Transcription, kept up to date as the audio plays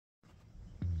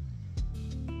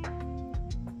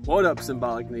What up,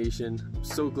 Symbolic Nation? I'm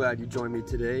so glad you joined me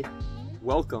today.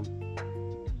 Welcome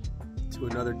to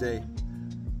another day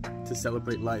to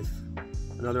celebrate life,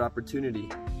 another opportunity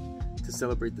to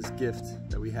celebrate this gift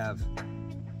that we have.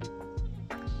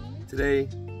 Today,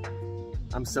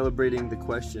 I'm celebrating the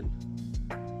question,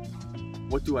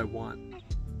 what do I want?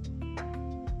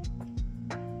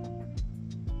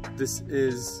 This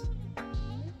is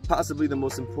possibly the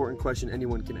most important question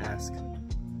anyone can ask.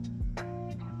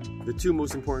 The two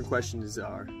most important questions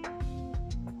are,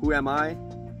 who am I?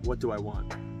 What do I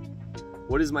want?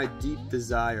 What is my deep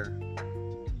desire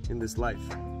in this life?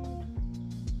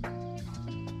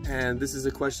 And this is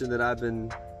a question that I've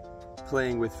been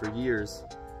playing with for years.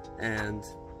 And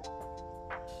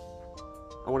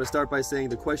I want to start by saying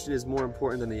the question is more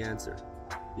important than the answer,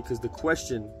 because the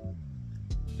question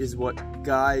is what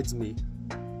guides me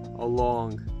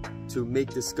along to make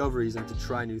discoveries and to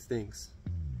try new things.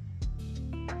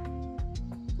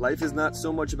 Life is not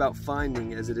so much about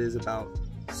finding as it is about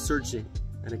searching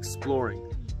and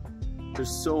exploring. There's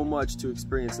so much to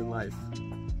experience in life,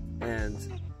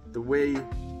 and the way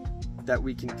that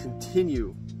we can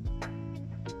continue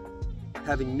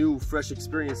having new, fresh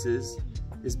experiences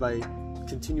is by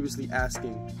continuously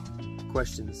asking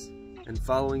questions and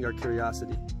following our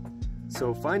curiosity.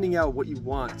 So finding out what you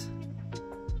want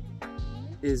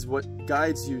is what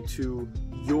guides you to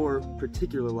your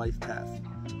particular life path.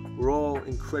 We're all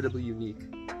incredibly unique,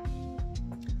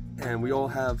 and we all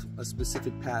have a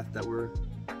specific path that we're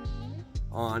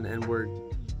on and we're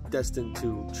destined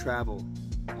to travel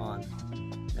on.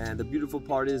 And the beautiful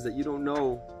part is that you don't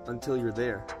know until you're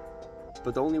there.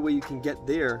 But the only way you can get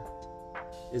there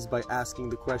is by asking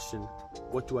the question,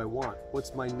 what do I want?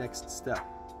 What's my next step?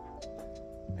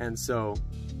 And so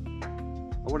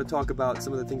I want to talk about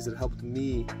some of the things that helped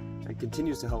me and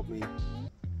continues to help me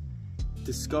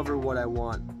discover what I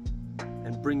want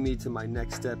and bring me to my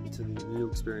next step into the new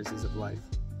experiences of life.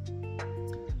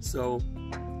 So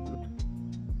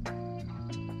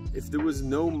if there was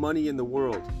no money in the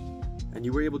world and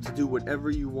you were able to do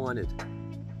whatever you wanted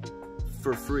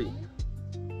for free,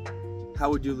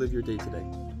 how would you live your day today?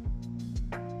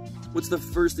 What's the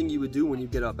first thing you would do when you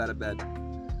get up out of bed?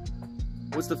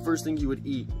 What's the first thing you would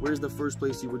eat? Where's the first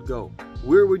place you would go?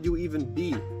 Where would you even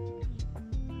be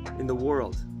in the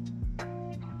world?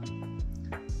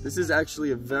 This is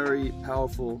actually a very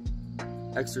powerful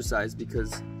exercise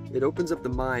because it opens up the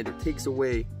mind. It takes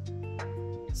away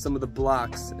some of the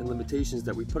blocks and limitations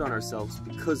that we put on ourselves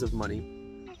because of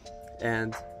money.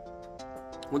 And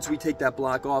once we take that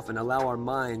block off and allow our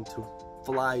mind to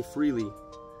fly freely,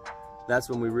 that's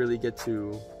when we really get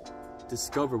to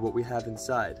discover what we have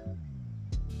inside.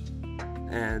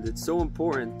 And it's so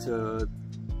important to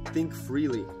think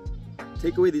freely.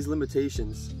 Take away these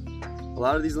limitations. A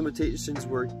lot of these limitations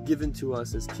were given to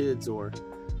us as kids or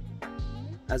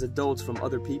as adults from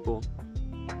other people.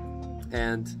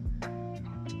 And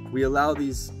we allow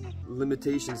these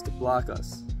limitations to block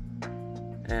us.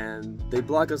 And they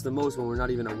block us the most when we're not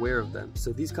even aware of them.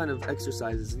 So these kind of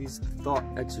exercises, these thought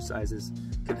exercises,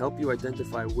 can help you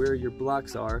identify where your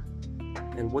blocks are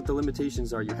and what the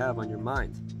limitations are you have on your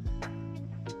mind.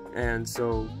 And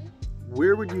so,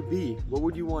 where would you be? What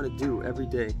would you want to do every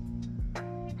day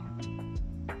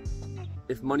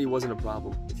if money wasn't a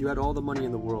problem? If you had all the money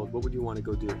in the world, what would you want to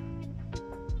go do?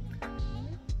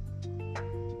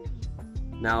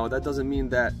 Now, that doesn't mean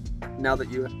that now that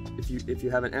if you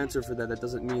have an answer for that, that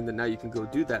doesn't mean that now you can go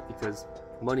do that, because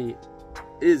money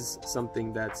is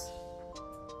something that's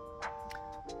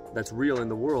real in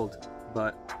the world.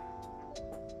 But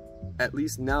at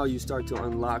least now you start to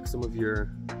unlock some of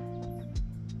your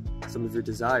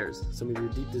desires, some of your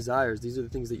deep desires. These are the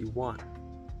things that you want.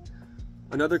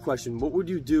 Another question, what would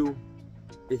you do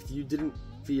if you didn't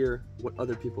fear what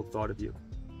other people thought of you?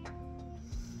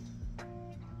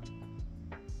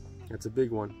 That's a big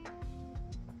one.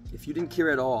 If you didn't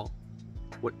care at all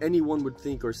what anyone would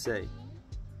think or say,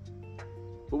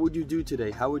 what would you do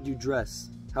today? How would you dress?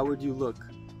 How would you look?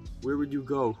 Where would you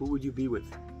go? Who would you be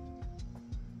with?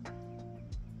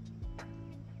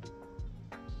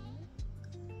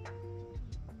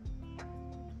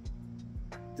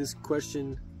 This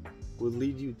question will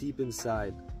lead you deep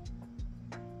inside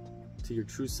to your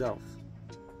true self.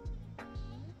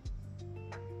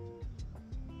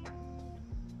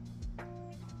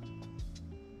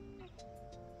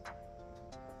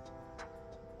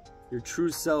 Your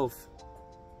true self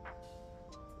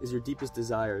is your deepest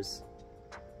desires.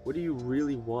 What do you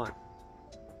really want?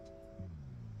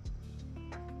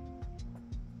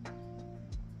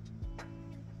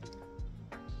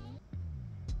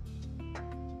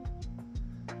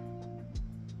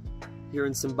 here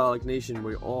in Symbolic Nation,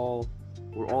 we're all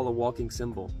a walking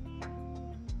symbol.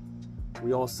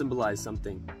 We all symbolize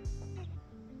something.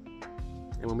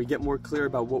 And when we get more clear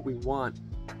about what we want,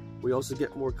 we also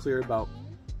get more clear about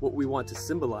what we want to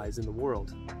symbolize in the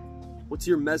world. What's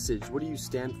your message? What do you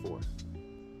stand for?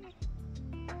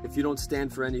 If you don't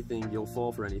stand for anything, you'll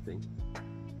fall for anything.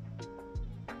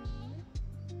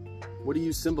 What do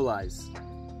you symbolize?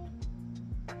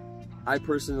 I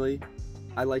personally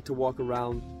like to walk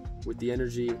around with the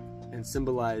energy and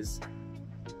symbolize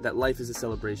that life is a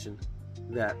celebration,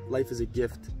 that life is a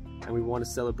gift, and we want to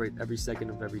celebrate every second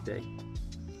of every day.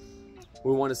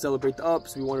 We want to celebrate the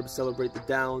ups, we want to celebrate the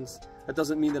downs. That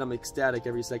doesn't mean that I'm ecstatic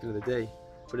every second of the day,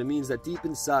 but it means that deep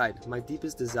inside, my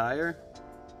deepest desire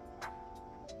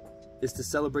is to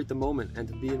celebrate the moment and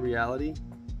to be in reality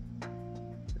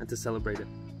and to celebrate it.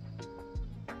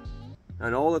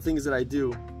 And all the things that I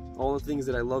do, all the things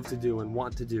that I love to do and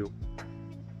want to do,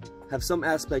 have some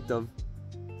aspect of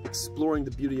exploring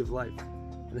the beauty of life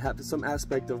and have some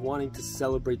aspect of wanting to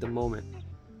celebrate the moment.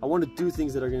 I want to do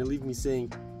things that are going to leave me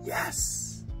saying,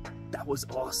 yes, that was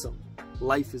awesome.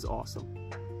 Life is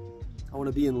awesome. I want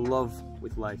to be in love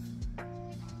with life.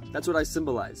 That's what I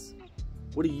symbolize.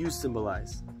 What do you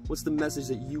symbolize? What's the message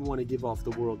that you want to give off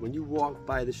the world when you walk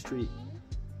by the street?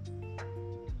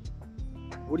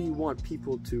 What do you want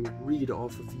people to read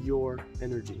off of your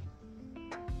energy?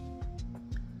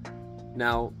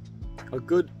 Now, a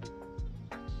good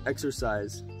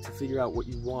exercise to figure out what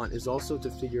you want is also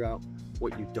to figure out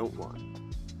what you don't want.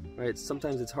 Right?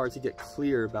 Sometimes it's hard to get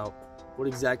clear about what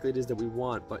exactly it is that we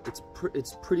want, but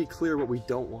it's pretty clear what we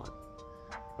don't want.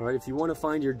 All right? If you want to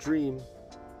find your dream,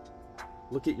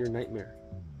 look at your nightmare.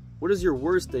 What does your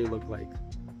worst day look like?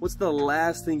 What's the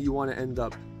last thing you want to end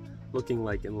up looking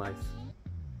like in life?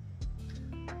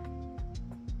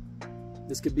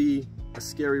 This could be a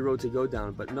scary road to go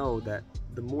down, but know that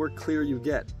the more clear you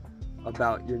get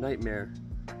about your nightmare,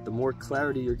 the more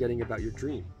clarity you're getting about your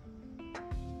dream.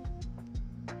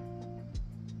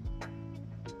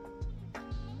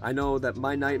 I know that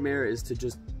my nightmare is to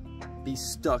just be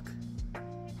stuck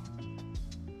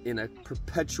in a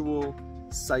perpetual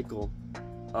cycle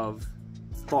of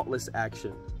thoughtless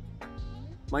action.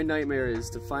 My nightmare is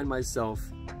to find myself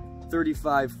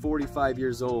 35, 45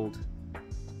 years old,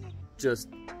 just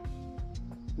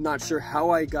not sure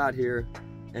how I got here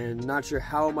and not sure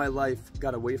how my life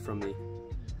got away from me,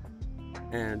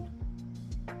 and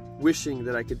wishing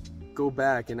that I could go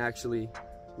back and actually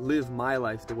live my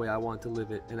life the way I want to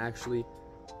live it and actually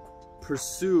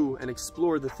pursue and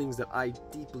explore the things that I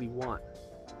deeply want.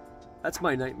 That's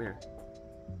my nightmare.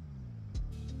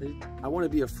 I want to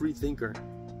be a free thinker,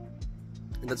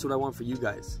 and that's what I want for you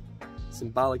guys.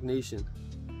 Symbolic Nation,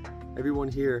 everyone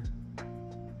here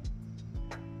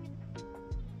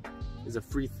is a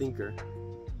free thinker.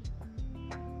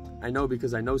 I know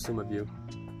because I know some of you.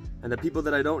 And the people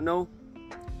that I don't know,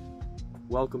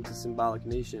 welcome to Symbolic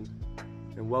Nation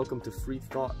and welcome to free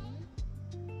thought.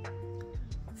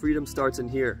 Freedom starts in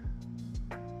here.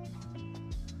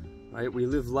 Right? We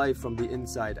live life from the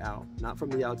inside out, not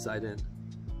from the outside in.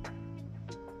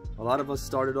 A lot of us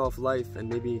started off life and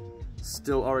maybe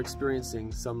still are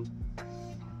experiencing some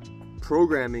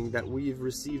programming that we've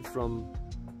received from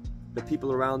the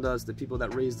people around us, the people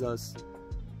that raised us,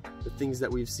 the things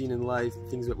that we've seen in life, the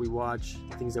things that we watch,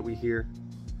 the things that we hear.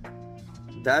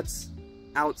 That's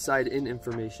outside in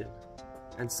information.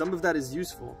 And some of that is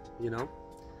useful, you know?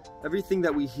 Everything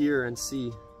that we hear and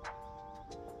see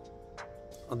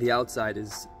on the outside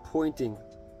is pointing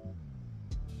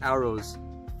arrows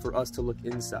for us to look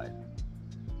inside.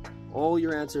 All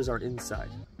your answers are inside.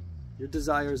 Your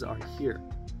desires are here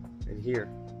and here.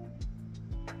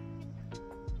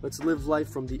 Let's live life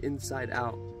from the inside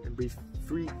out and be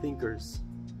free thinkers.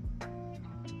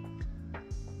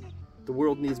 The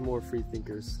world needs more free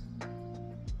thinkers.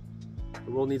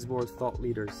 The world needs more thought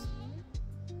leaders.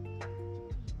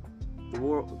 The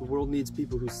world needs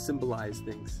people who symbolize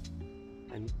things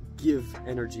and give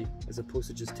energy as opposed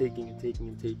to just taking and taking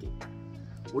and taking.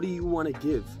 What do you want to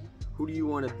give? Who do you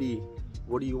want to be?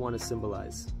 What do you want to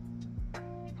symbolize?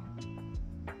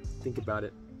 Think about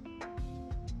it.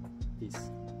 Peace.